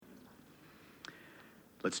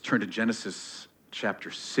Let's turn to Genesis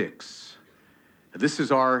chapter 6. This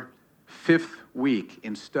is our 5th week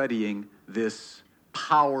in studying this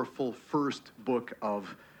powerful first book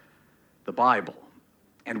of the Bible.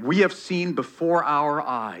 And we have seen before our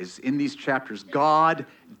eyes in these chapters God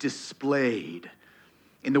displayed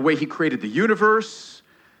in the way he created the universe,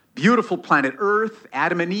 beautiful planet Earth,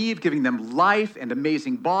 Adam and Eve, giving them life and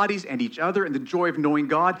amazing bodies and each other and the joy of knowing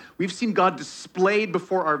God. We've seen God displayed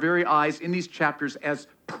before our very eyes in these chapters as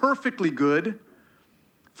perfectly good,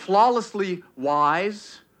 flawlessly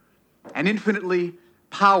wise, and infinitely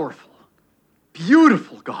powerful.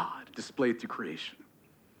 Beautiful God displayed through creation.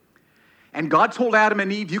 And God told Adam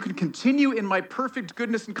and Eve, you can continue in my perfect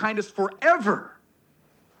goodness and kindness forever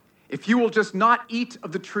if you will just not eat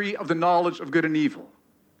of the tree of the knowledge of good and evil.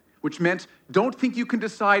 Which meant, don't think you can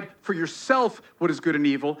decide for yourself what is good and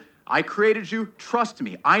evil. I created you, trust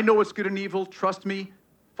me. I know what's good and evil, trust me,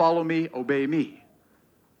 follow me, obey me.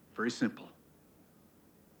 Very simple.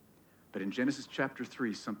 But in Genesis chapter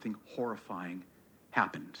 3, something horrifying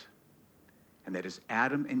happened. And that is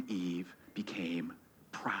Adam and Eve became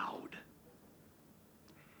proud.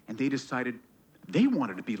 And they decided they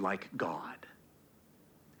wanted to be like God.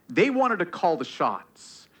 They wanted to call the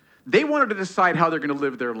shots. They wanted to decide how they're going to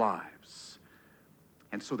live their lives.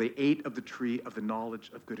 And so they ate of the tree of the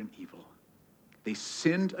knowledge of good and evil. They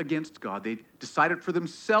sinned against God. They decided for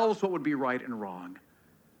themselves what would be right and wrong.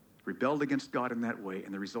 Rebelled against God in that way.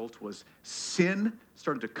 And the result was sin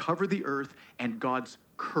started to cover the earth, and God's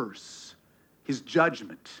curse, his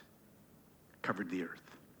judgment, covered the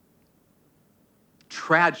earth.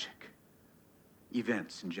 Tragic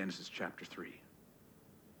events in Genesis chapter 3.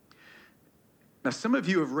 Now, some of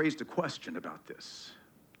you have raised a question about this,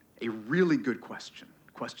 a really good question.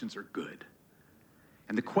 Questions are good.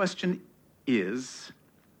 And the question is,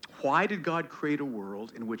 why did God create a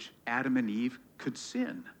world in which Adam and Eve could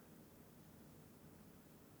sin?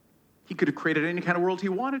 He could have created any kind of world he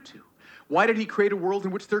wanted to. Why did he create a world in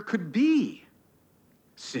which there could be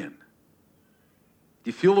sin? Do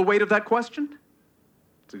you feel the weight of that question?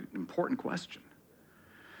 It's an important question.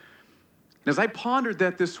 And as I pondered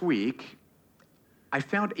that this week, I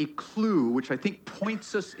found a clue which I think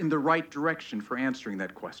points us in the right direction for answering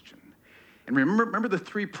that question. And remember the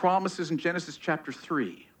 3 promises in Genesis chapter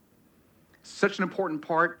 3. Such an important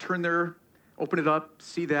part. Turn there, open it up,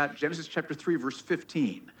 see that. Genesis chapter 3, verse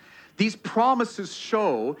 15. These promises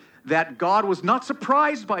show that God was not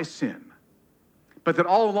surprised by sin, but that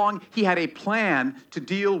all along he had a plan to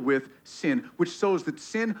deal with sin, which shows that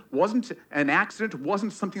sin wasn't an accident,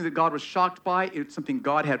 wasn't something that God was shocked by. It's something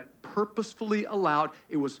God had purposefully allowed.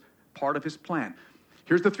 It was part of his plan.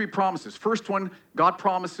 Here's the 3 promises. First one, God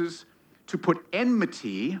promises to put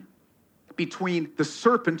enmity between the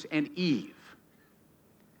serpent and Eve.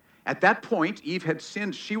 At that point, Eve had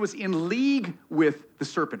sinned. She was in league with the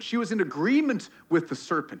serpent. She was in agreement with the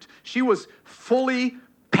serpent. She was fully,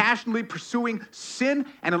 passionately pursuing sin,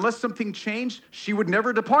 and unless something changed, she would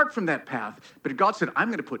never depart from that path. But God said, I'm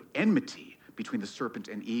going to put enmity between the serpent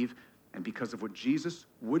and Eve. And because of what Jesus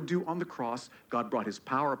would do on the cross, God brought his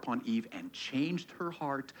power upon Eve and changed her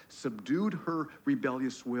heart, subdued her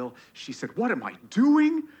rebellious will. She said, what am I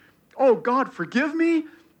doing? Oh, God, forgive me.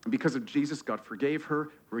 And because of Jesus, God forgave her,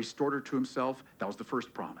 restored her to himself. That was the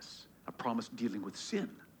first promise, a promise dealing with sin.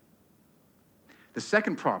 The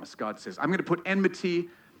second promise, God says, I'm going to put enmity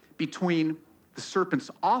between the serpent's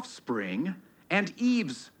offspring and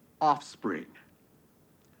Eve's offspring.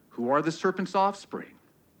 Who are the serpent's offspring?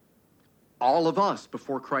 All of us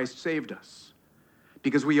before Christ saved us.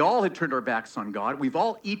 Because we all had turned our backs on God. We've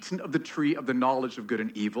all eaten of the tree of the knowledge of good and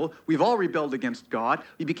evil. We've all rebelled against God.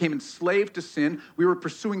 We became enslaved to sin. We were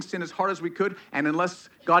pursuing sin as hard as we could. And unless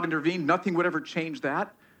God intervened, nothing would ever change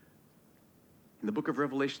that. And the book of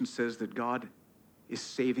Revelation says that God is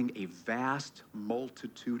saving a vast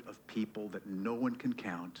multitude of people that no one can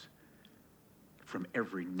count from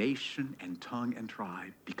every nation and tongue and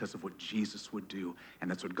tribe because of what Jesus would do. And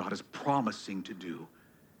that's what God is promising to do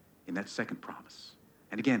in that second promise.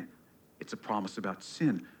 And again, it's a promise about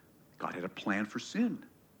sin. God had a plan for sin.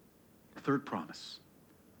 Third promise.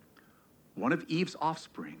 One of Eve's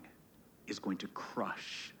offspring is going to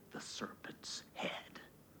crush the serpent's head.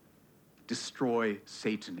 Destroy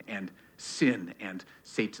Satan and sin and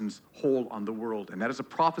Satan's hold on the world. And that is a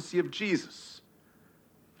prophecy of Jesus,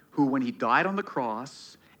 who, when he died on the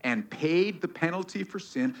cross and paid the penalty for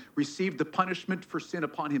sin, received the punishment for sin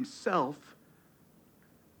upon himself.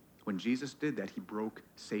 When Jesus did that, he broke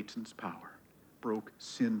Satan's power, broke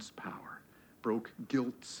sin's power, broke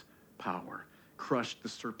guilt's power, crushed the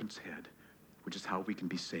serpent's head, which is how we can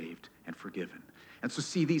be saved and forgiven. And so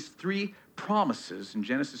see, these three promises in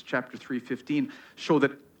Genesis chapter 3:15 show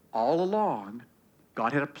that all along,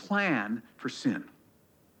 God had a plan for sin.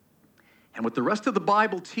 And what the rest of the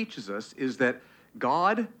Bible teaches us is that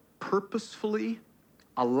God purposefully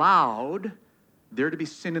allowed there to be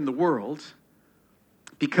sin in the world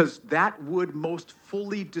because that would most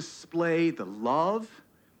fully display the love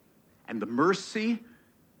and the mercy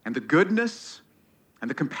and the goodness and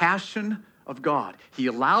the compassion of God. He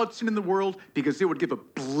allowed sin in the world because it would give a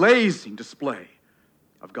blazing display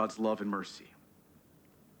of God's love and mercy.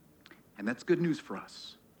 And that's good news for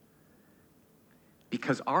us.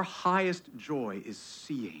 Because our highest joy is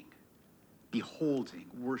seeing, beholding,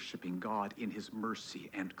 worshiping God in his mercy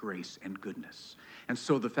and grace and goodness. And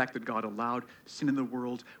so the fact that God allowed sin in the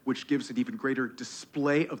world, which gives an even greater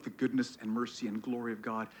display of the goodness and mercy and glory of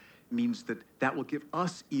God, means that that will give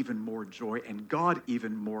us even more joy and God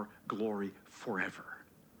even more glory forever.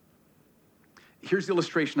 Here's the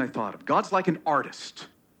illustration I thought of. God's like an artist,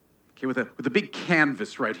 okay, with a big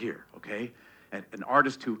canvas right here, okay? An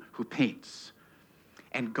artist who paints.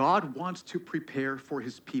 And God wants to prepare for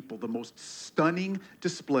his people the most stunning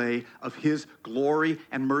display of his glory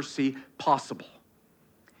and mercy possible.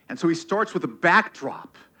 And so he starts with a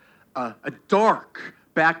backdrop, a dark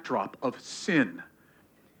backdrop of sin.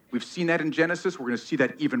 We've seen that in Genesis. We're going to see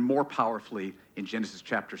that even more powerfully in Genesis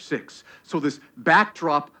chapter 6. So this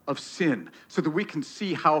backdrop of sin, so that we can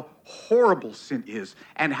see how horrible sin is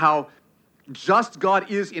and how just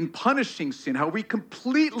God is in punishing sin, how we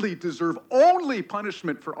completely deserve only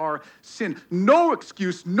punishment for our sin. No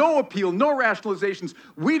excuse, no appeal, no rationalizations.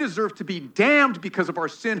 We deserve to be damned because of our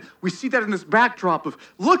sin. We see that in this backdrop of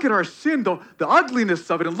look at our sin, the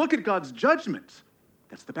ugliness of it, and look at God's judgment.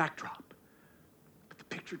 That's the backdrop. But the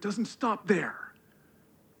picture doesn't stop there.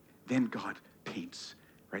 Then God paints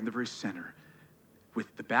right in the very center,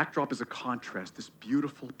 with the backdrop as a contrast, this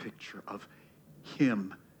beautiful picture of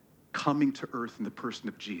him coming to earth in the person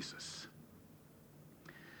of Jesus,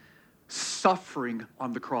 suffering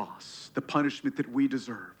on the cross, the punishment that we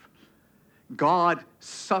deserve. God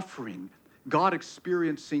suffering, God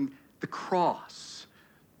experiencing the cross.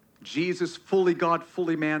 Jesus, fully God,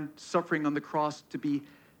 fully man, suffering on the cross to be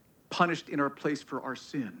punished in our place for our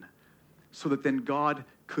sin, so that then God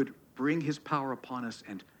could bring his power upon us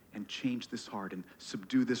and change this heart and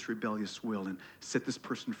subdue this rebellious will and set this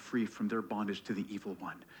person free from their bondage to the evil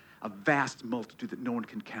one. A vast multitude that no one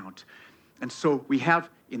can count. And so we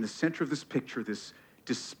have in the center of this picture this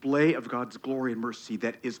display of God's glory and mercy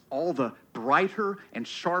that is all the brighter and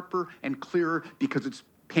sharper and clearer because it's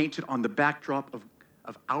painted on the backdrop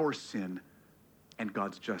of our sin and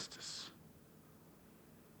God's justice.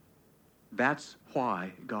 That's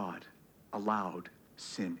why God allowed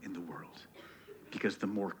sin in the world. Because the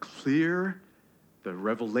more clear the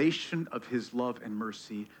revelation of his love and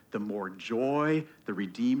mercy, the more joy the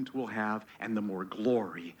redeemed will have, and the more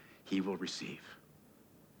glory he will receive.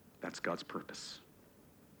 That's God's purpose.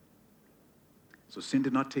 So sin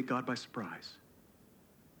did not take God by surprise.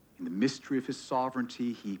 In the mystery of his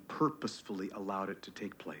sovereignty, he purposefully allowed it to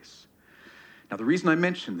take place. Now, the reason I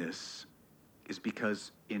mention this is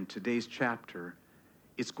because in today's chapter,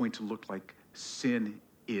 it's going to look like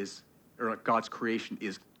God's creation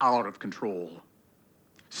is out of control.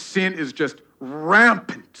 Sin is just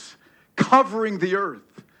rampant, covering the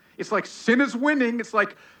earth. It's like sin is winning. It's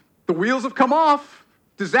like the wheels have come off.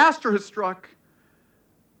 Disaster has struck.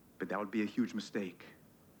 But that would be a huge mistake.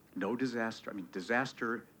 No disaster.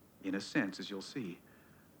 Disaster in a sense, as you'll see.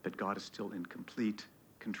 But God is still in complete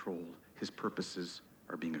control. His purposes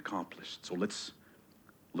are being accomplished. So let's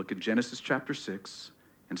look at Genesis chapter 6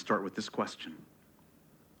 and start with this question.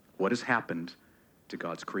 What has happened to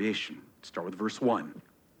God's creation? Start with verse 1.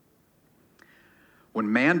 When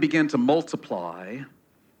man began to multiply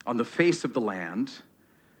on the face of the land,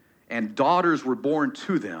 and daughters were born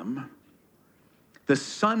to them, the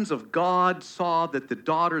sons of God saw that the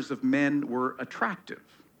daughters of men were attractive,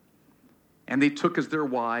 and they took as their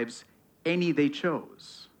wives any they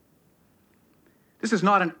chose. This is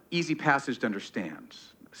not an easy passage to understand.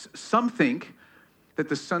 Some think that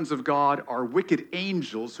the sons of God are wicked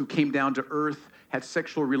angels who came down to earth, had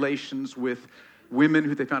sexual relations with women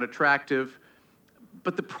who they found attractive.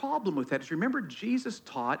 But the problem with that is, remember, Jesus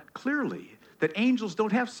taught clearly that angels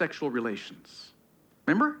don't have sexual relations.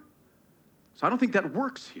 Remember? So I don't think that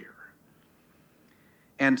works here.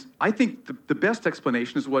 And I think the best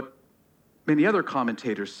explanation is what many other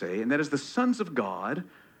commentators say, and that is the sons of God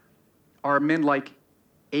are men like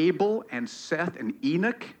Abel and Seth and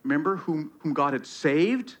Enoch, remember, whom God had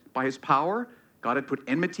saved by his power God had put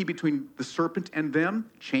enmity between the serpent and them,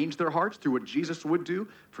 changed their hearts through what Jesus would do,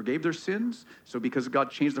 forgave their sins. So because God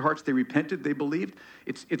changed their hearts, they repented, they believed.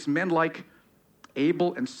 It's men like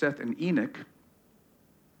Abel and Seth and Enoch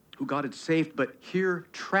who God had saved, but here,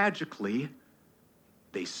 tragically,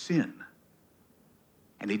 they sin.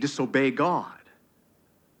 And they disobey God,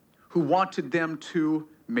 who wanted them to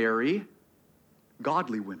marry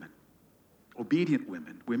godly women, obedient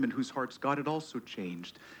women, women whose hearts God had also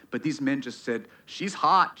changed. But these men just said, she's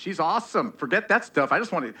hot, she's awesome, forget that stuff,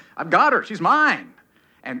 I've got her, she's mine.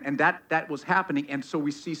 And that was happening, and so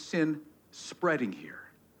we see sin spreading here.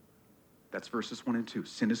 That's verses 1 and 2.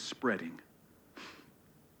 Sin is spreading.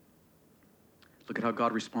 Look at how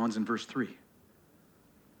God responds in verse 3.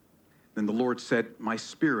 Then the Lord said, my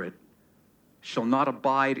spirit shall not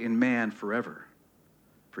abide in man forever,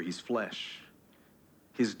 for he's flesh.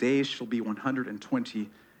 His days shall be 120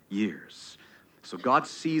 years. So God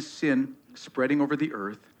sees sin spreading over the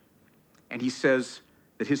earth, and he says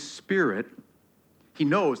that his spirit, he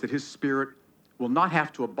knows that his spirit will not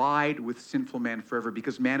have to abide with sinful man forever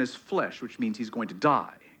because man is flesh, which means he's going to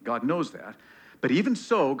die. God knows that. But even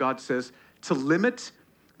so, God says, to limit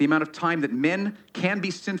the amount of time that men can be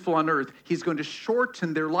sinful on earth, he's going to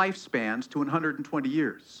shorten their lifespans to 120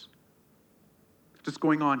 years. What's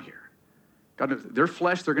going on here? God knows their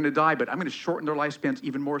flesh, they're going to die, but I'm going to shorten their lifespans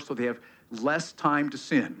even more so they have less time to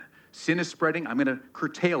sin. Sin is spreading. I'm going to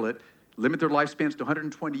curtail it, limit their lifespans to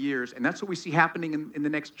 120 years. And that's what we see happening in the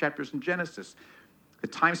next chapters in Genesis. The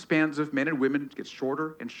time spans of men and women get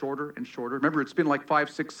shorter and shorter and shorter. Remember, it's been like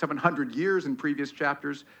 500, 600, 700 years in previous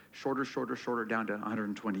chapters. Shorter, shorter, shorter, down to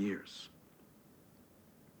 120 years.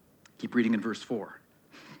 Keep reading in verse 4.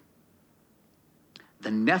 The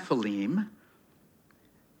Nephilim,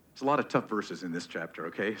 there's a lot of tough verses in this chapter,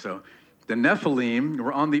 okay? So the Nephilim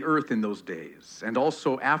were on the earth in those days, and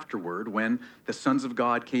also afterward when the sons of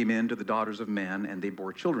God came in to the daughters of men, and they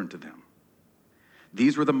bore children to them.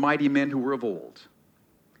 These were the mighty men who were of old,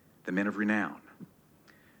 the men of renown.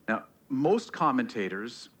 Now, most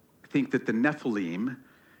commentators think that the Nephilim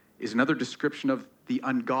is another description of the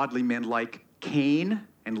ungodly men like Cain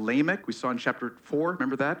and Lamech. We saw in chapter 4,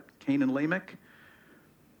 remember that? Cain and Lamech,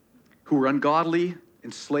 who were ungodly,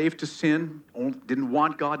 enslaved to sin, didn't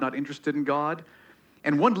want God, not interested in God.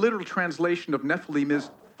 And one literal translation of Nephilim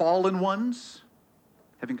is fallen ones,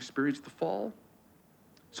 having experienced the fall.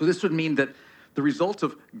 So this would mean that the result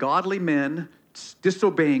of godly men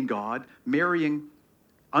disobeying God, marrying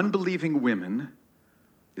unbelieving women,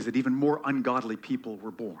 is that even more ungodly people were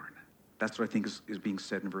born. That's what I think is being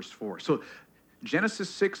said in verse 4. So Genesis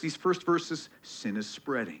 6, these first verses, sin is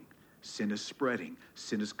spreading. Sin is spreading.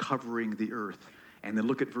 Sin is covering the earth. And then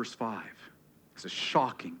look at verse 5. It's a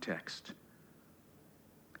shocking text.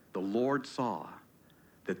 The Lord saw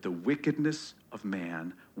that the wickedness of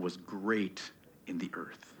man was great in the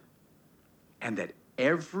earth, and that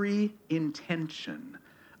every intention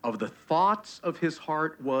of the thoughts of his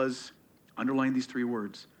heart was, underline these three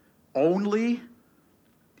words, only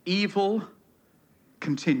evil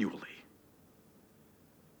continually.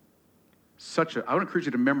 I would encourage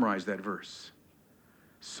you to memorize that verse.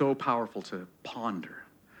 So powerful to ponder.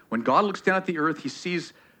 When God looks down at the earth, he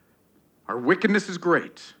sees our wickedness is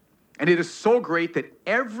great. And it is so great that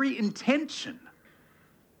every intention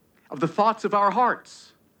of the thoughts of our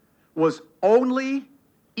hearts was only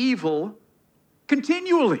evil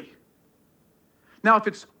continually. Now, if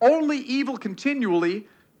it's only evil continually,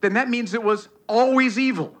 then that means it was always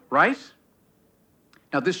evil, right?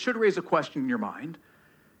 Now, this should raise a question in your mind,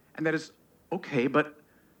 and that is, okay, but,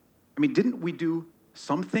 didn't we do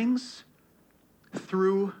some things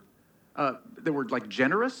through, that were like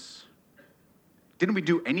generous? Didn't we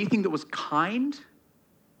do anything that was kind?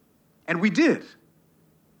 And we did,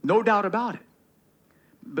 no doubt about it.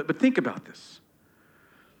 But think about this.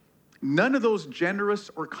 None of those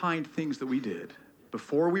generous or kind things that we did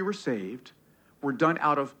before we were saved were done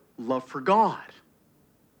out of love for God.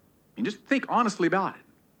 Just think honestly about it.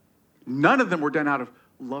 None of them were done out of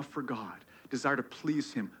love for God, desire to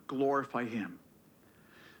please him, glorify him.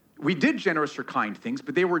 We did generous or kind things,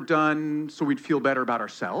 but they were done so we'd feel better about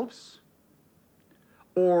ourselves,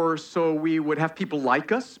 or so we would have people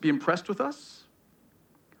like us, be impressed with us,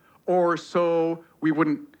 or so we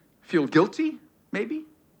wouldn't feel guilty, maybe.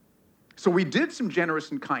 So we did some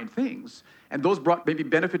generous and kind things, and those brought maybe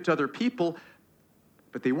benefit to other people,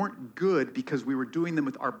 but they weren't good because we were doing them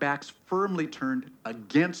with our backs firmly turned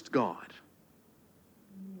against God.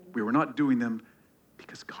 We were not doing them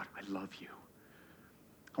because, God, I love you.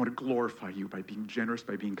 I want to glorify you by being generous,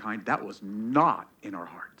 by being kind. That was not in our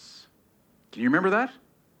hearts. Can you remember that?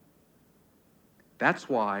 That's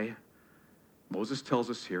why Moses tells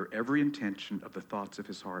us here, every intention of the thoughts of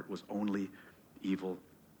his heart was only evil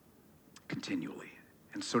continually.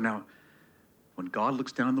 And so now, when God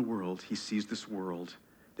looks down the world, he sees this world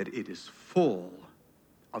that it is full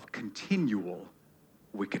of continual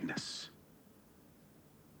wickedness.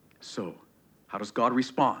 So, how does God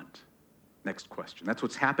respond? Next question. That's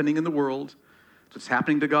what's happening in the world. That's what's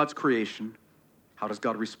happening to God's creation. How does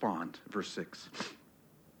God respond? Verse 6.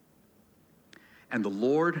 And the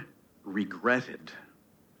Lord regretted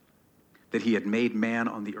that he had made man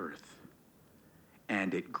on the earth,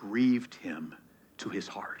 and it grieved him to his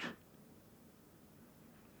heart.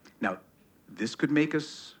 Now, this could make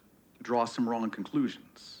us draw some wrong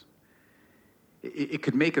conclusions. It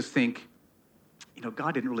could make us think,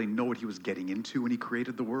 God didn't really know what he was getting into when he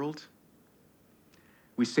created the world.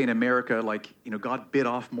 We say in America, God bit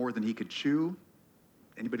off more than he could chew.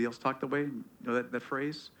 Anybody else talk that way? You know that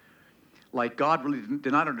phrase? Like God really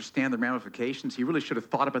did not understand the ramifications. He really should have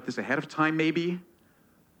thought about this ahead of time, maybe.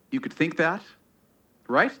 You could think that,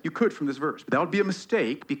 right? You could from this verse. But that would be a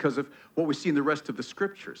mistake because of what we see in the rest of the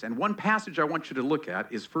scriptures. And one passage I want you to look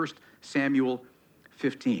at is 1 Samuel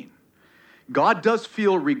 15. God does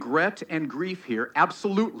feel regret and grief here,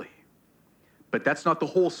 absolutely. But that's not the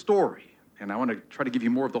whole story. And I want to try to give you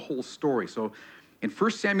more of the whole story. So in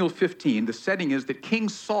 1 Samuel 15, the setting is that King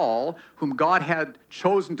Saul, whom God had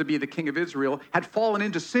chosen to be the king of Israel, had fallen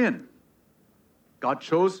into sin. God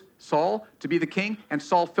chose Saul to be the king, and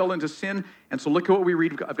Saul fell into sin. And so look at what we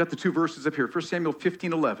read. I've got the two verses up here. 1 Samuel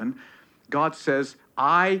 15:11, God says,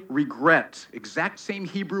 I regret, exact same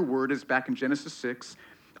Hebrew word as back in Genesis 6,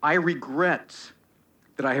 I regret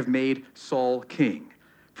that I have made Saul king,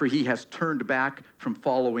 for he has turned back from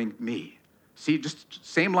following me. See, just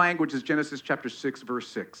same language as Genesis chapter 6, verse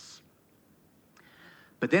 6.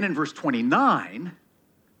 But then in verse 29,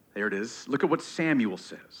 there it is, look at what Samuel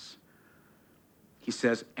says. He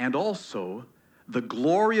says, and also the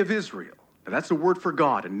glory of Israel. Now that's a word for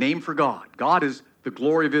God, a name for God. God is the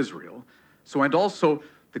glory of Israel. So, and also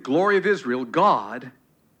the glory of Israel, God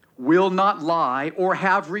will not lie or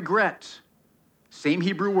have regret. Same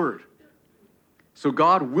Hebrew word. So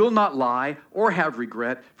God will not lie or have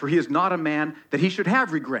regret, for he is not a man that he should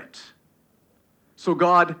have regret. So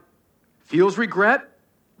God feels regret,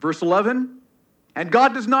 verse 11, and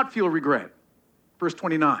God does not feel regret, verse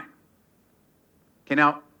 29. Okay,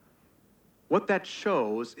 now, what that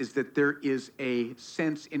shows is that there is a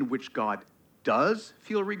sense in which God does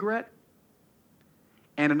feel regret,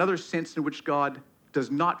 and another sense in which God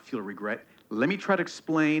does not feel regret. Let me try to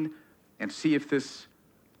explain and see if this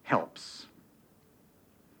helps.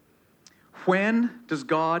 When does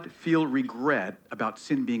God feel regret about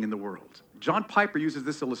sin being in the world? John Piper uses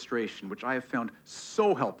this illustration, which I have found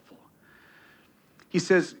so helpful. He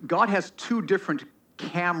says God has two different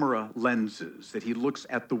camera lenses that he looks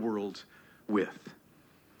at the world with.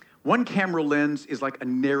 One camera lens is like a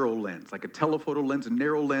narrow lens, like a telephoto lens, a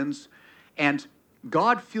narrow lens, and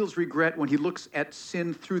God feels regret when he looks at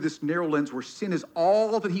sin through this narrow lens where sin is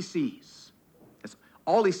all that he sees. That's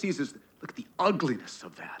all he sees is, look at the ugliness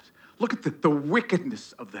of that. Look at the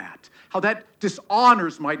wickedness of that. How that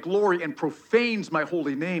dishonors my glory and profanes my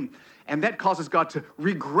holy name. And that causes God to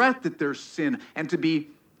regret that there's sin and to be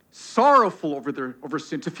sorrowful over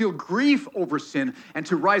sin, to feel grief over sin, and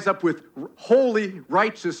to rise up with holy,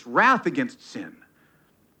 righteous wrath against sin.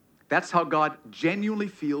 That's how God genuinely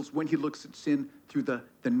feels when he looks at sin through the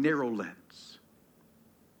narrow lens.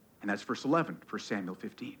 And that's verse 11, 1 Samuel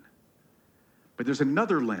 15. But there's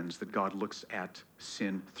another lens that God looks at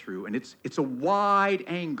sin through, and it's a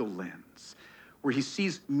wide-angle lens where he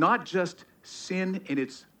sees not just sin in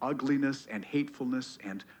its ugliness and hatefulness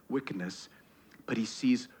and wickedness, but he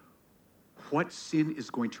sees what sin is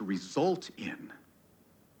going to result in.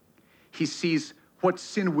 He sees what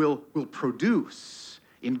sin will produce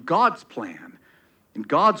in God's plan, in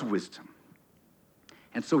God's wisdom.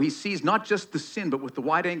 And so he sees not just the sin, but with the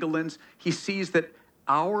wide-angle lens, he sees that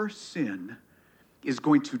our sin is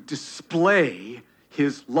going to display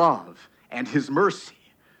his love and his mercy,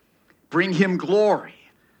 bring him glory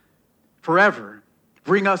forever,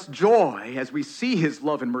 bring us joy as we see his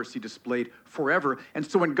love and mercy displayed forever. And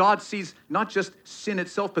so when God sees not just sin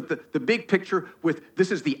itself, but the big picture with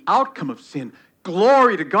this is the outcome of sin,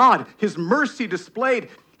 glory to God, his mercy displayed,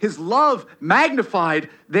 his love magnified,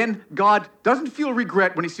 then God doesn't feel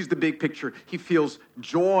regret when he sees the big picture. He feels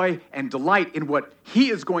joy and delight in what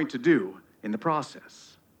he is going to do in the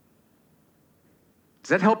process. Does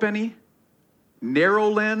that help any? Narrow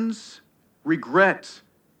lens, regret,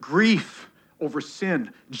 grief over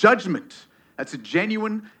sin, judgment. That's a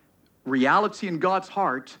genuine reality in God's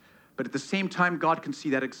heart, But at the same time, God can see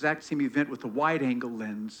that exact same event with a wide-angle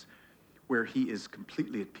lens where he is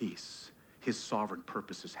completely at peace. His sovereign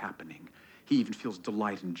purpose is happening. He even feels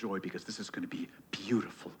delight and joy because this is going to be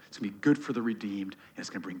beautiful. It's going to be good for the redeemed, and it's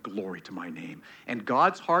going to bring glory to my name. And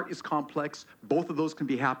God's heart is complex. Both of those can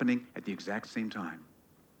be happening at the exact same time.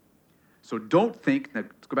 So don't think, now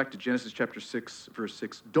let's go back to Genesis chapter 6, verse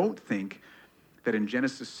 6. Don't think that in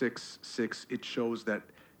Genesis 6:6 it shows that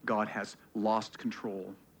God has lost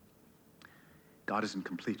control. God is in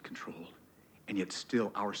complete control, and yet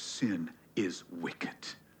still our sin is wicked.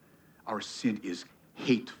 Our sin is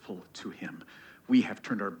hateful to him. We have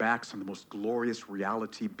turned our backs on the most glorious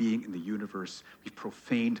reality being in the universe. We've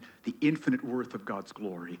profaned the infinite worth of God's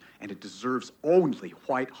glory, and it deserves only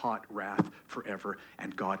white-hot wrath forever,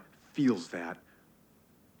 and God feels that,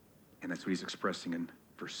 and that's what he's expressing in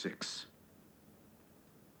verse 6.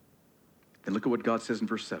 Then look at what God says in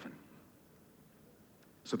verse 7.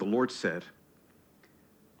 So the Lord said,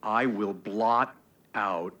 I will blot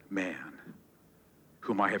out man,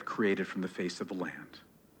 whom I have created from the face of the land.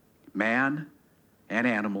 Man and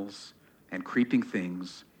animals and creeping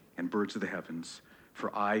things and birds of the heavens, for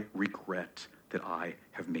I regret that I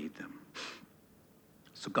have made them.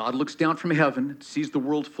 So God looks down from heaven, sees the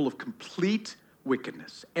world full of complete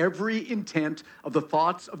wickedness. Every intent of the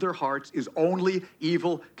thoughts of their hearts is only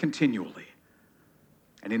evil continually.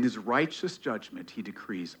 And in his righteous judgment, he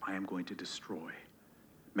decrees, I am going to destroy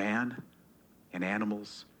man and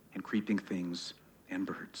animals and creeping things and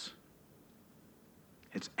birds.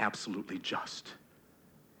 It's absolutely just.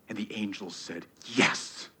 And the angels said,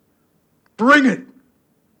 yes, bring it.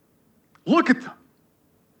 Look at them.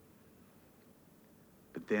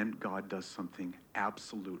 But then God does something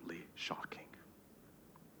absolutely shocking.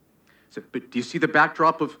 So, but do you see the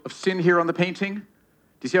backdrop of sin here on the painting? Do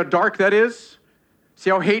you see how dark that is? See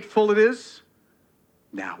how hateful it is?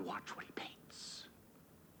 Now watch what he paints.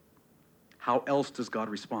 How else does God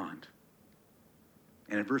respond?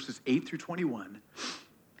 And in verses 8 through 21,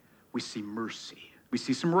 we see mercy. We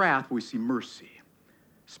see some wrath, but we see mercy,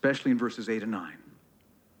 especially in verses 8 and 9.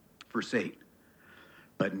 Verse 8,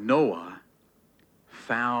 but Noah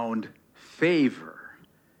found favor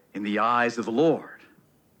in the eyes of the Lord.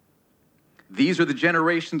 These are the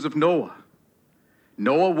generations of Noah.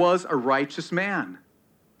 Noah was a righteous man,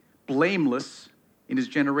 blameless in his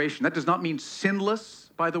generation. That does not mean sinless,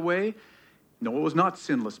 by the way. Noah was not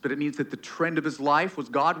sinless, but it means that the trend of his life was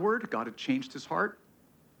Godward. God had changed his heart.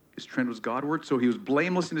 His trend was Godward, so he was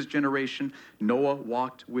blameless in his generation. Noah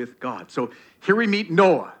walked with God. So here we meet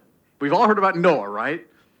Noah. We've all heard about Noah, right?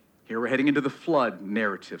 Here we're heading into the flood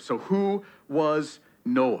narrative. So who was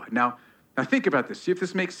Noah? Now think about this. See if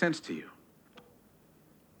this makes sense to you.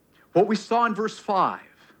 What we saw in verse 5,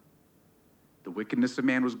 the wickedness of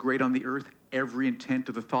man was great on the earth. Every intent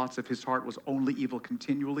of the thoughts of his heart was only evil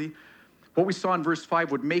continually. What we saw in verse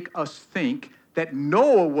 5 would make us think that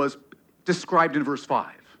Noah was described in verse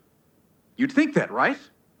 5. You'd think that, right?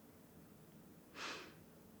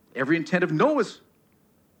 Every intent of Noah's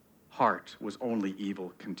heart was only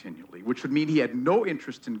evil continually, which would mean he had no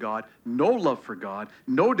interest in God, no love for God,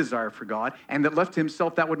 no desire for God, and that left to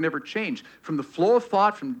himself that would never change. From the flow of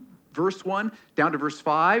thought from verse 1 down to verse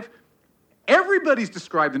 5, everybody's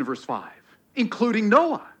described in verse 5, including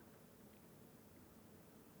Noah.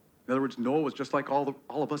 In other words, Noah was just like all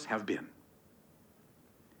of us have been.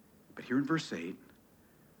 But here in verse 8,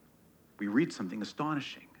 we read something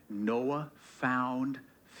astonishing. Noah found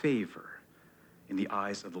favor in the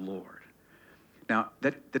eyes of the Lord. Now,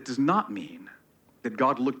 that does not mean that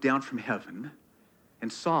God looked down from heaven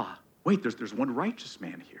and saw, wait, there's one righteous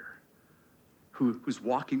man here who's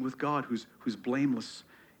walking with God, who's blameless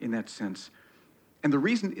in that sense. And the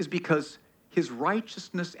reason is because his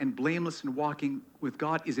righteousness and blameless in walking with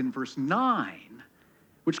God is in verse 9,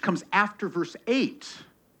 which comes after verse 8.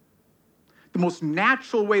 The most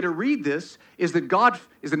natural way to read this is that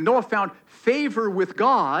Noah found favor with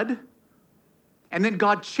God, and then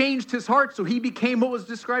God changed his heart, so he became what was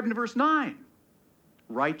described in verse 9.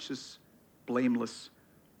 Righteous, blameless,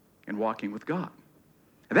 and walking with God.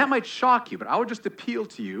 And that might shock you, but I would just appeal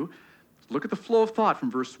to you. Look at the flow of thought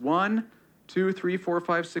from verse 1, 2, 3, 4,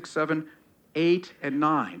 5, 6, 7, 8, and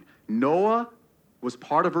 9. Noah was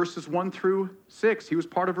part of verses 1 through 6. He was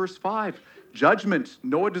part of verse 5. Judgment.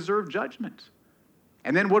 Noah deserved judgment.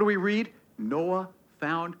 And then what do we read? Noah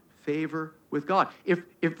found favor with God. If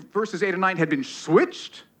verses 8 and 9 had been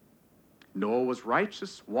switched, Noah was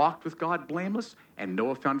righteous, walked with God blameless, and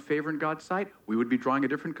Noah found favor in God's sight, we would be drawing a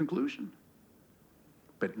different conclusion.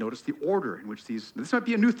 But notice the order in which this might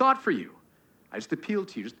be a new thought for you. I just appeal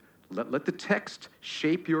to you. Just let the text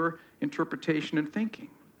shape your interpretation and thinking.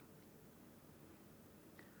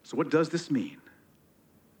 So what does this mean?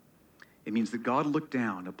 It means that God looked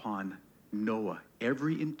down upon Noah.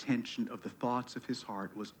 Every intention of the thoughts of his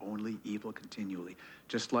heart was only evil continually,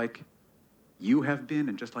 just like you have been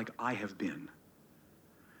and just like I have been.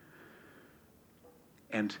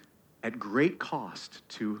 And at great cost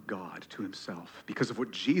to God, to himself, because of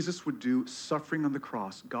what Jesus would do suffering on the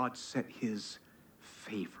cross, God set his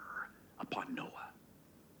favor upon Noah.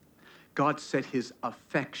 God set his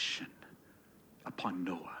affection upon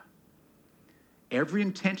Noah. Every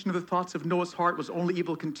intention of the thoughts of Noah's heart was only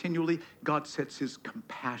evil continually. God sets his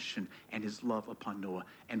compassion and his love upon Noah.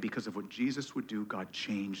 And because of what Jesus would do, God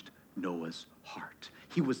changed Noah's heart.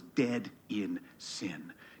 He was dead in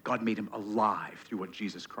sin. God made him alive through what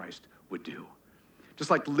Jesus Christ would do. Just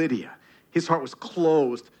like Lydia, his heart was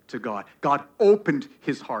closed to God. God opened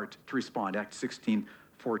his heart to respond. Acts 16,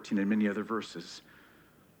 14, and many other verses.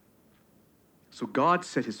 So God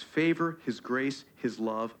set his favor, his grace, his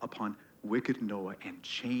love upon wicked Noah and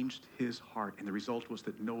changed his heart. And the result was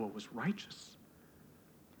that Noah was righteous.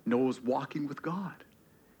 Noah was walking with God.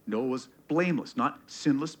 Noah was blameless, not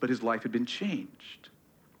sinless, but his life had been changed.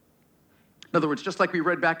 In other words, just like we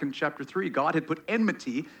read back in chapter 3, God had put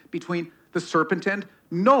enmity between the serpent and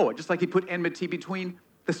Noah, just like he put enmity between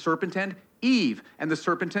the serpent and Eve, and the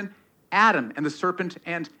serpent and Adam, and the serpent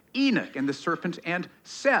and Enoch, and the serpent and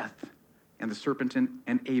Seth, and the serpent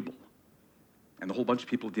and Abel, and the whole bunch of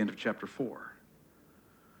people at the end of chapter 4.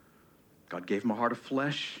 God gave him a heart of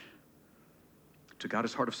flesh, took out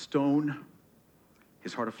his heart of stone.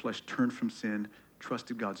 His heart of flesh turned from sin,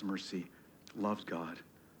 trusted God's mercy, loved God.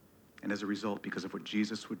 And as a result, because of what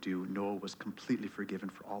Jesus would do, Noah was completely forgiven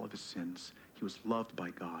for all of his sins. He was loved by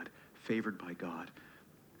God, favored by God.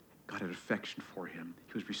 God had affection for him.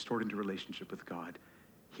 He was restored into relationship with God.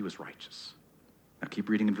 He was righteous. Now keep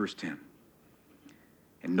reading in verse 10.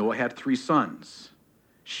 And Noah had 3 sons,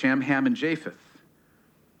 Shem, Ham, and Japheth.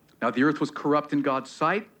 Now the earth was corrupt in God's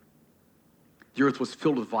sight. The earth was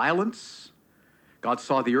filled with violence. God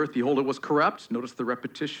saw the earth, behold, it was corrupt. Notice the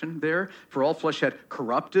repetition there. For all flesh had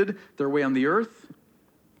corrupted their way on the earth.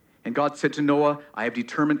 And God said to Noah, I have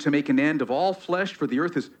determined to make an end of all flesh, for the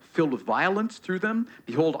earth is filled with violence through them.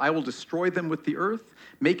 Behold, I will destroy them with the earth.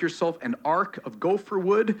 Make yourself an ark of gopher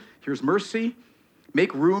wood. Here's mercy.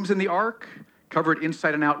 Make rooms in the ark. Cover it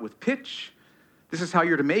inside and out with pitch. This is how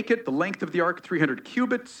you're to make it. The length of the ark, 300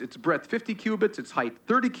 cubits. Its breadth, 50 cubits. Its height,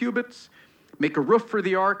 30 cubits. Make a roof for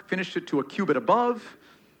the ark. Finish it to a cubit above.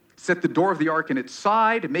 Set the door of the ark in its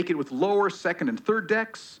side. Make it with lower, second, and third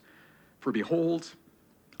decks. For behold,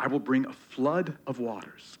 I will bring a flood of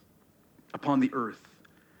waters upon the earth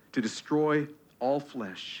to destroy all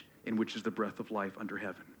flesh in which is the breath of life under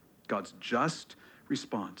heaven. God's just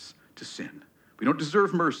response to sin. We don't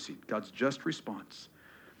deserve mercy. God's just response.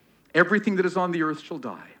 Everything that is on the earth shall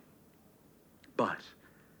die, but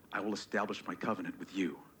I will establish my covenant with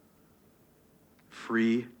you.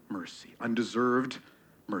 Free mercy, undeserved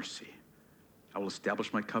mercy. I will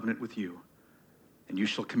establish my covenant with you, and you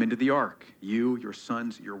shall come into the ark, you, your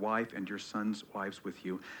sons, your wife, and your sons' wives with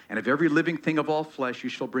you. And of every living thing of all flesh you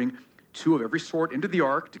shall bring 2 of every sort into the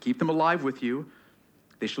ark to keep them alive with you.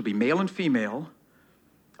 They shall be male and female.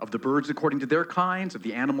 Of the birds according to their kinds, of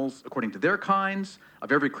the animals according to their kinds,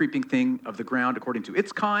 of every creeping thing of the ground according to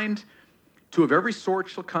its kind. 2 of every sort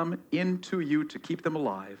shall come into you to keep them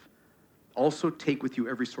alive. Also take with you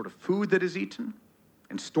every sort of food that is eaten,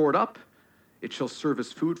 and store it up. It shall serve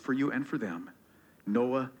as food for you and for them.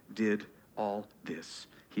 Noah did all this.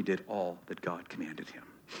 He did all that God commanded him.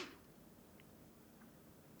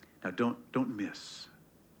 Now don't miss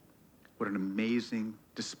what an amazing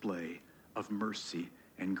display of mercy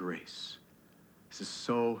and grace. This is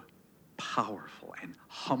so powerful and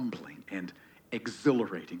humbling and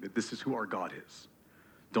exhilarating that this is who our God is.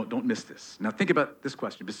 Don't miss this. Now think about this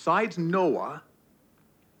question. Besides Noah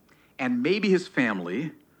and maybe his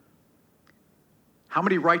family, how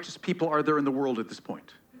many righteous people are there in the world at this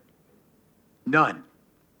point? None.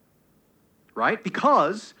 Right?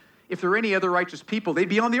 Because if there are any other righteous people, they'd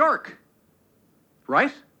be on the ark.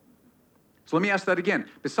 Right? So let me ask that again.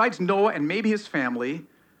 Besides Noah and maybe his family,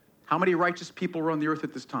 how many righteous people were on the earth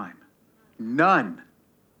at this time? None.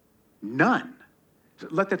 None.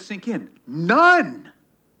 Let that sink in. None.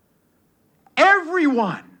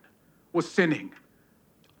 Everyone was sinning.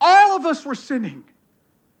 All of us were sinning.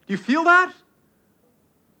 Do you feel that?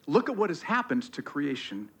 Look at what has happened to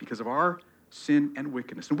creation because of our sin and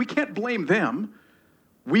wickedness. And we can't blame them.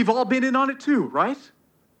 We've all been in on it too, right?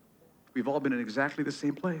 We've all been in exactly the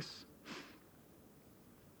same place.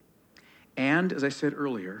 And as I said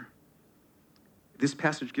earlier, This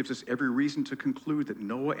passage gives us every reason to conclude that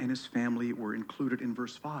Noah and his family were included in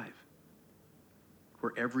verse 5,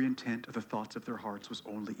 where every intent of the thoughts of their hearts was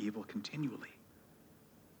only evil continually.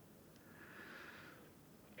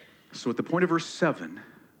 So at the point of verse 7,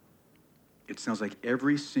 it sounds like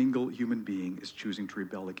every single human being is choosing to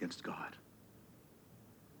rebel against God.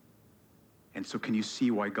 And so can you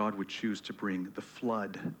see why God would choose to bring the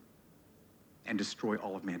flood and destroy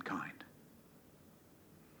all of mankind?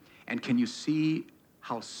 And can you see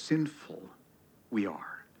how sinful we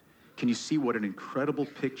are? Can you see what an incredible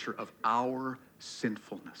picture of our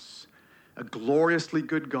sinfulness? A gloriously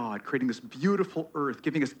good God creating this beautiful earth,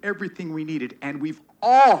 giving us everything we needed, and we've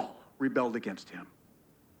all rebelled against him.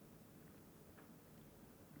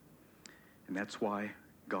 And that's why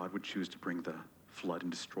God would choose to bring the flood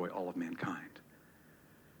and destroy all of mankind.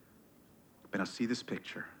 But now see this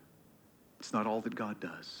picture. It's not all that God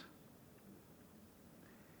does.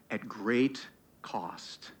 At great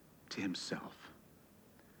cost to himself,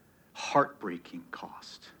 heartbreaking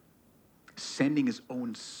cost, sending his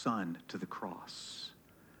own son to the cross,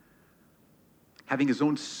 having his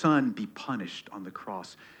own son be punished on the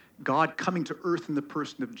cross, God coming to earth in the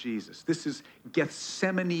person of Jesus. This is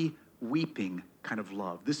Gethsemane weeping kind of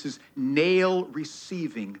love. This is nail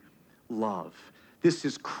receiving love. This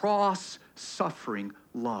is cross suffering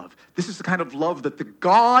love. This is the kind of love that the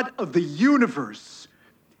God of the universe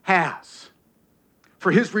has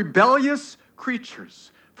for his rebellious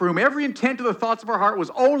creatures, for whom every intent of the thoughts of our heart was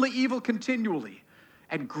only evil continually,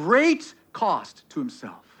 at great cost to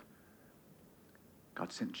himself.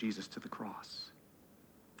 God sent Jesus to the cross.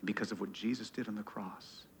 Because of what Jesus did on the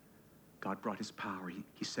cross, God brought his power.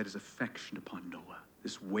 He set his affection upon Noah.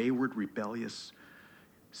 This wayward, rebellious,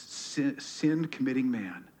 sin-committing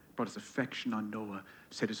man brought his affection on Noah,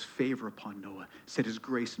 set his favor upon Noah, set his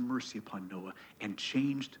grace and mercy upon Noah, and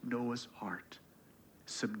changed Noah's heart,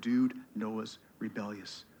 subdued Noah's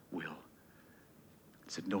rebellious will.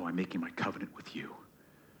 Said, "No, I'm making my covenant with you."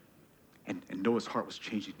 And Noah's heart was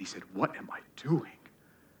changing. He said, "What am I doing?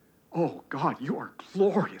 Oh, God, you are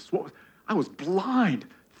glorious. I was blind.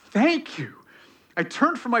 Thank you. I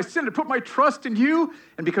turned from my sin and put my trust in you."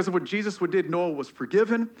 And because of what Jesus did, Noah was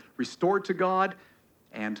forgiven, restored to God,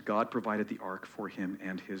 and God provided the ark for him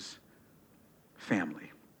and his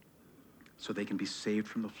family so they can be saved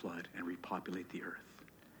from the flood and repopulate the earth.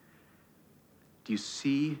 Do you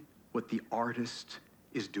see what the artist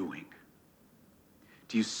is doing?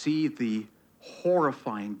 Do you see the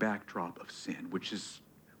horrifying backdrop of sin, which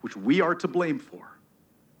we are to blame for?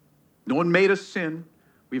 No one made us sin.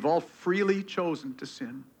 We've all freely chosen to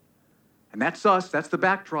sin. And that's us. That's the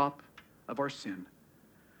backdrop of our sin.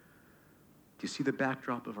 Do you see the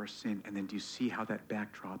backdrop of our sin? And then do you see how that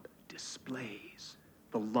backdrop displays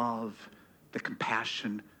the love, the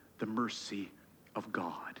compassion, the mercy of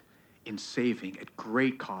God in saving at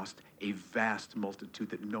great cost a vast multitude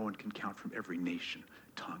that no one can count from every nation,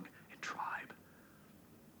 tongue, and tribe?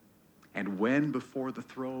 And when before the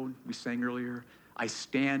throne, we sang earlier, I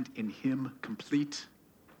stand in him complete,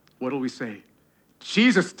 what do we say?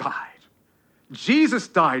 Jesus died. Jesus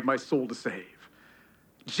died my soul to save.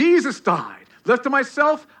 Jesus died. Left to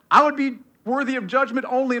myself, I would be worthy of judgment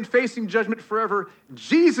only and facing judgment forever.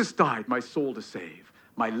 Jesus died my soul to save.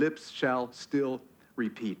 My lips shall still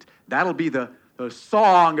repeat. That'll be the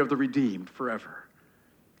song of the redeemed forever.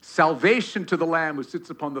 Salvation to the Lamb who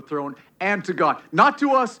sits upon the throne and to God. Not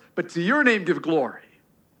to us, but to your name give glory.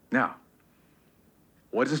 Now,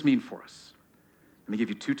 what does this mean for us? Let me give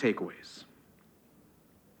you two takeaways.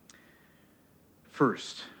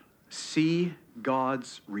 First, see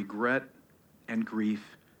God's regret and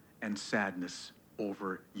grief and sadness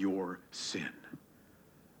over your sin.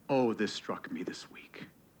 Oh, this struck me this week.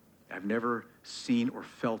 I've never seen or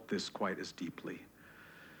felt this quite as deeply.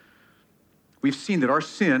 We've seen that our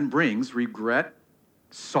sin brings regret,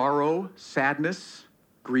 sorrow, sadness,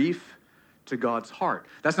 grief to God's heart.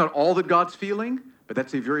 That's not all that God's feeling, but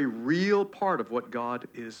that's a very real part of what God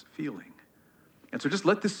is feeling. And so just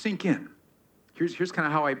let this sink in. Here's kind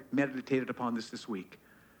of how I meditated upon this week.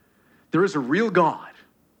 There is a real God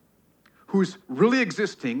who's really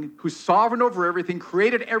existing, who's sovereign over everything,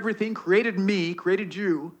 created me, created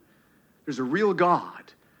you. There's a real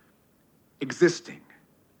God existing.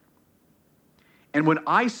 And when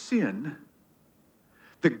I sin,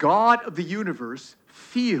 the God of the universe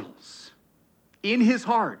feels in his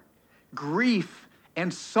heart grief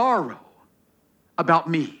and sorrow about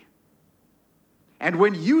me. And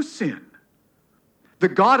when you sin, the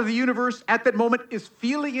God of the universe at that moment is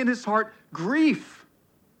feeling in his heart grief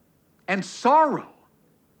and sorrow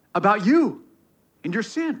about you and your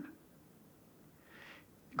sin.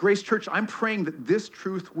 Grace Church, I'm praying that this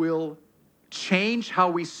truth will change how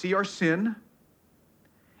we see our sin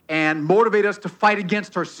and motivate us to fight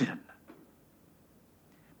against our sin.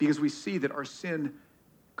 Because we see that our sin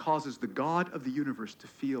causes the God of the universe to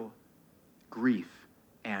feel grief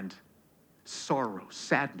and sorrow,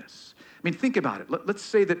 sadness. I mean, think about it. Let's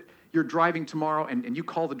say that you're driving tomorrow and you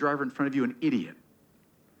call the driver in front of you an idiot.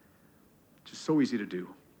 Which is so easy to do.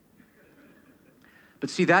 But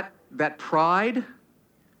see, that pride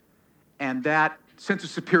and that sense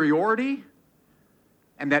of superiority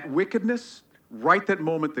and that wickedness, right that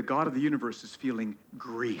moment, the God of the universe is feeling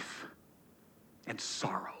grief and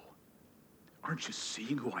sorrow. Aren't you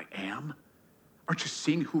seeing who I am? Aren't you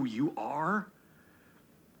seeing who you are?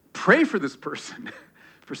 Pray for this person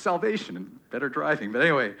for salvation and better driving. But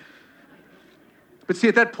anyway, but see,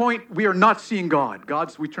 at that point, we are not seeing God.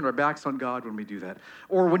 We turn our backs on God when we do that.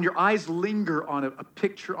 Or when your eyes linger on a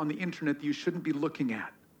picture on the internet that you shouldn't be looking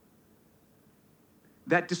at.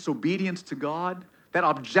 That disobedience to God, that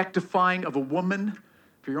objectifying of a woman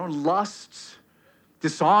for your own lusts,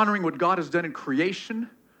 dishonoring what God has done in creation,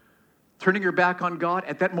 turning your back on God,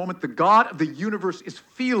 at that moment, the God of the universe is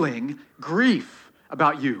feeling grief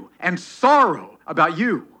about you and sorrow about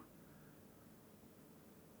you.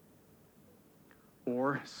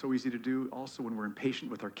 Or, so easy to do also when we're impatient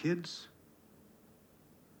with our kids.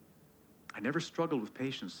 I never struggled with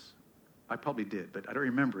patience. I probably did, but I don't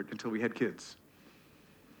remember it until we had kids.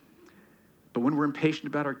 But when we're impatient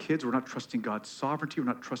about our kids, we're not trusting God's sovereignty. We're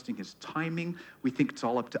not trusting his timing. We think it's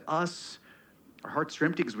all up to us. Our hearts are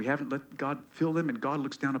empty because we haven't let God fill them, and God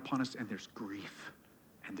looks down upon us, and there's grief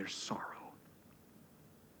and there's sorrow.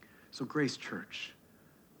 So, Grace Church,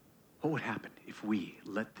 what would happen if we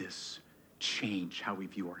let this change how we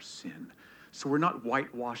view our sin? So we're not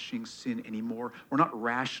whitewashing sin anymore. We're not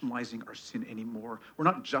rationalizing our sin anymore. We're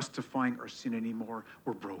not justifying our sin anymore.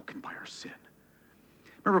 We're broken by our sin.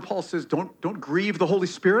 Remember, Paul says, don't grieve the Holy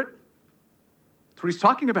Spirit. That's what he's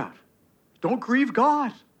talking about. Don't grieve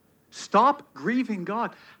God. Stop grieving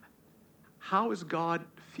God. How is God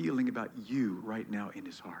feeling about you right now in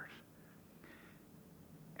his heart?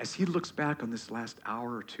 As he looks back on this last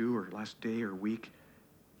hour or two or last day or week,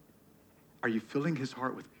 are you filling his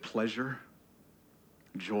heart with pleasure,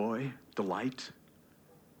 joy, delight?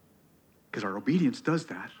 Because our obedience does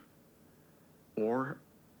that. Or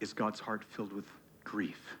is God's heart filled with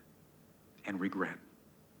grief and regret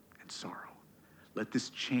and sorrow? Let this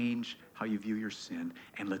change how you view your sin,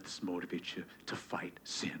 and let this motivate you to fight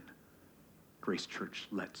sin. Grace Church,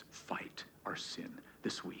 let's fight our sin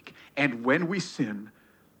this week. And when we sin,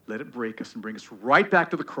 let it break us and bring us right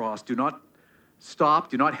back to the cross. Do not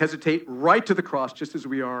stop, do not hesitate, right to the cross, just as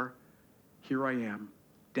we are. Here I am,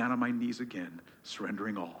 down on my knees again,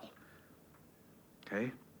 surrendering all.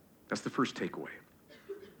 Okay? That's the first takeaway.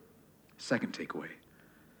 Second takeaway.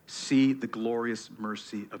 See the glorious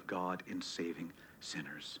mercy of God in saving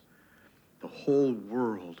sinners. The whole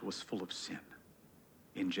world was full of sin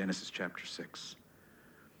in Genesis chapter 6.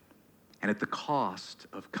 And at the cost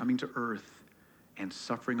of coming to earth and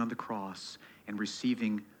suffering on the cross and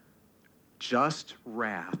receiving just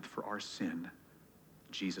wrath for our sin,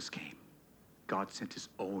 Jesus came. God sent his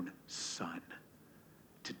own Son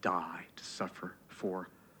to die, to suffer for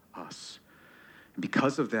us. And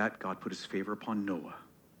because of that, God put his favor upon Noah.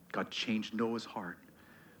 God changed Noah's heart.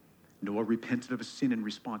 Noah repented of his sin in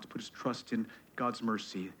response, put his trust in God's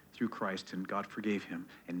mercy through Christ, and God forgave him,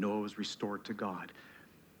 and Noah was restored to God.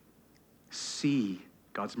 See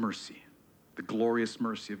God's mercy, the glorious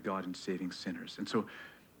mercy of God in saving sinners. And so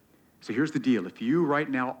here's the deal. If you right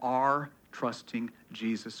now are trusting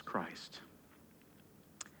Jesus Christ,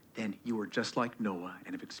 then you are just like Noah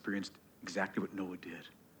and have experienced exactly what Noah did.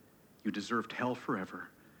 You deserved hell forever.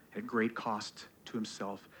 At great cost to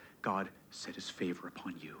himself, God set his favor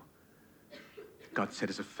upon you. God set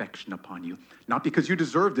his affection upon you. Not because you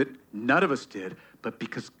deserved it, none of us did, but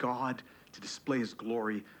because God, to display his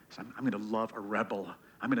glory, said, I'm going to love a rebel.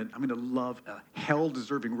 I'm going to love a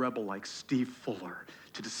hell-deserving rebel like Steve Fuller,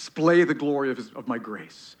 to display the glory of my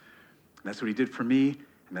grace. And that's what he did for me,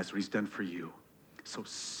 and that's what he's done for you. So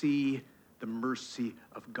see the mercy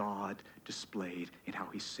of God displayed in how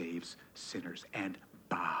he saves sinners, and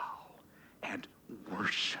bow and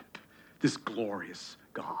worship this glorious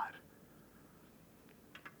God.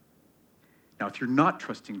 Now, if you're not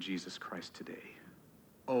trusting Jesus Christ today,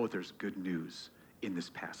 there's good news in this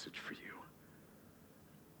passage for you.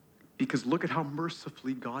 Because look at how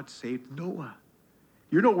mercifully God saved Noah.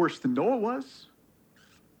 You're no worse than Noah was.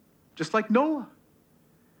 Just like Noah.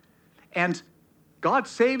 And God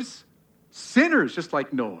saves sinners just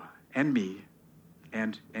like Noah and me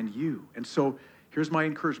and you. And so Here's my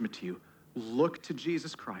encouragement to you. Look to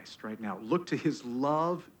Jesus Christ right now. Look to his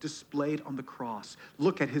love displayed on the cross.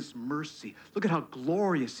 Look at his mercy. Look at how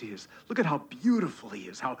glorious he is. Look at how beautiful he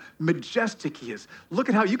is, how majestic he is. Look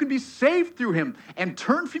at how you can be saved through him, and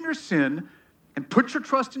turn from your sin and put your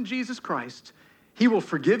trust in Jesus Christ. He will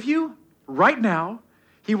forgive you right now.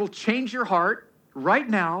 He will change your heart right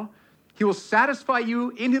now. He will satisfy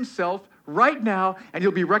you in himself right now, and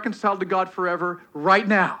you'll be reconciled to God forever right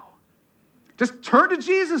now. Just turn to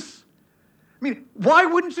Jesus. I mean, why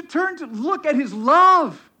wouldn't you turn to look at his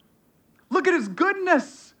love? Look at his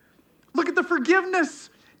goodness. Look at the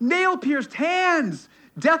forgiveness, nail-pierced hands,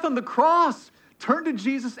 death on the cross. Turn to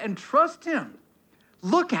Jesus and trust him.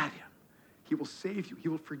 Look at him. He will save you. He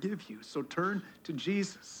will forgive you. So turn to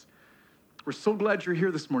Jesus. We're so glad you're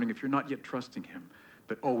here this morning if you're not yet trusting him.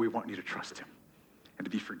 But we want you to trust him and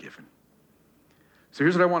to be forgiven. So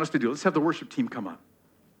here's what I want us to do. Let's have the worship team come up.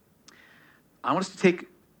 I want us to take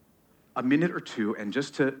a minute or two and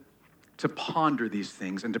just to ponder these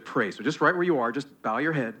things and to pray. So just right where you are, just bow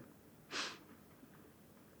your head.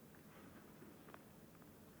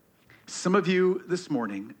 Some of you this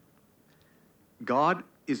morning, God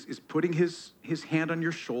is putting his hand on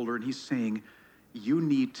your shoulder, and he's saying, you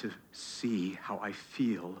need to see how I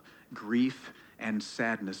feel grief and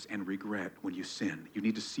sadness and regret when you sin. You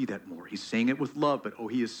need to see that more. He's saying it with love, but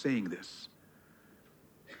he is saying this.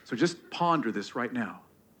 So just ponder this right now.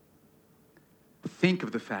 Think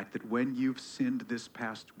of the fact that when you've sinned this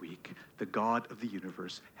past week, the God of the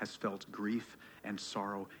universe has felt grief and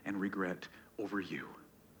sorrow and regret over you.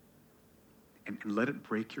 And let it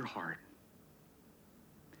break your heart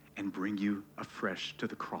and bring you afresh to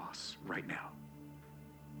the cross right now.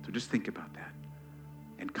 So just think about that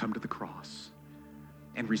and come to the cross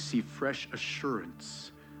and receive fresh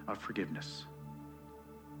assurance of forgiveness.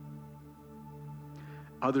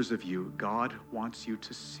 Others of you, God wants you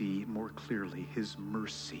to see more clearly his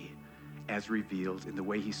mercy as revealed in the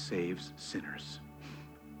way he saves sinners.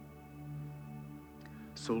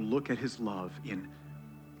 So look at his love in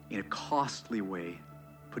a costly way,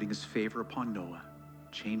 putting his favor upon Noah,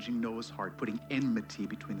 changing Noah's heart, putting enmity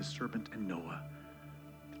between the serpent and Noah.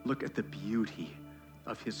 Look at the beauty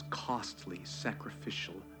of his costly,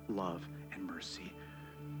 sacrificial love and mercy,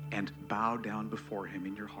 and bow down before him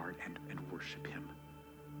in your heart and worship him.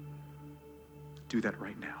 Do that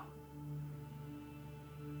right now.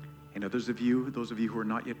 And those of you who are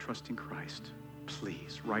not yet trusting Christ,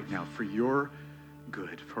 please, right now, for your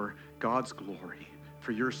good, for God's glory,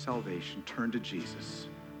 for your salvation, turn to Jesus.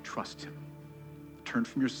 Trust him. Turn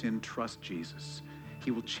from your sin, trust Jesus.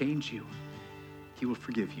 He will change you. He will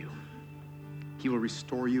forgive you. He will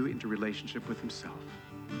restore you into relationship with himself.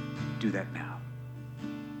 Do that now.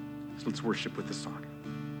 So let's worship with the song.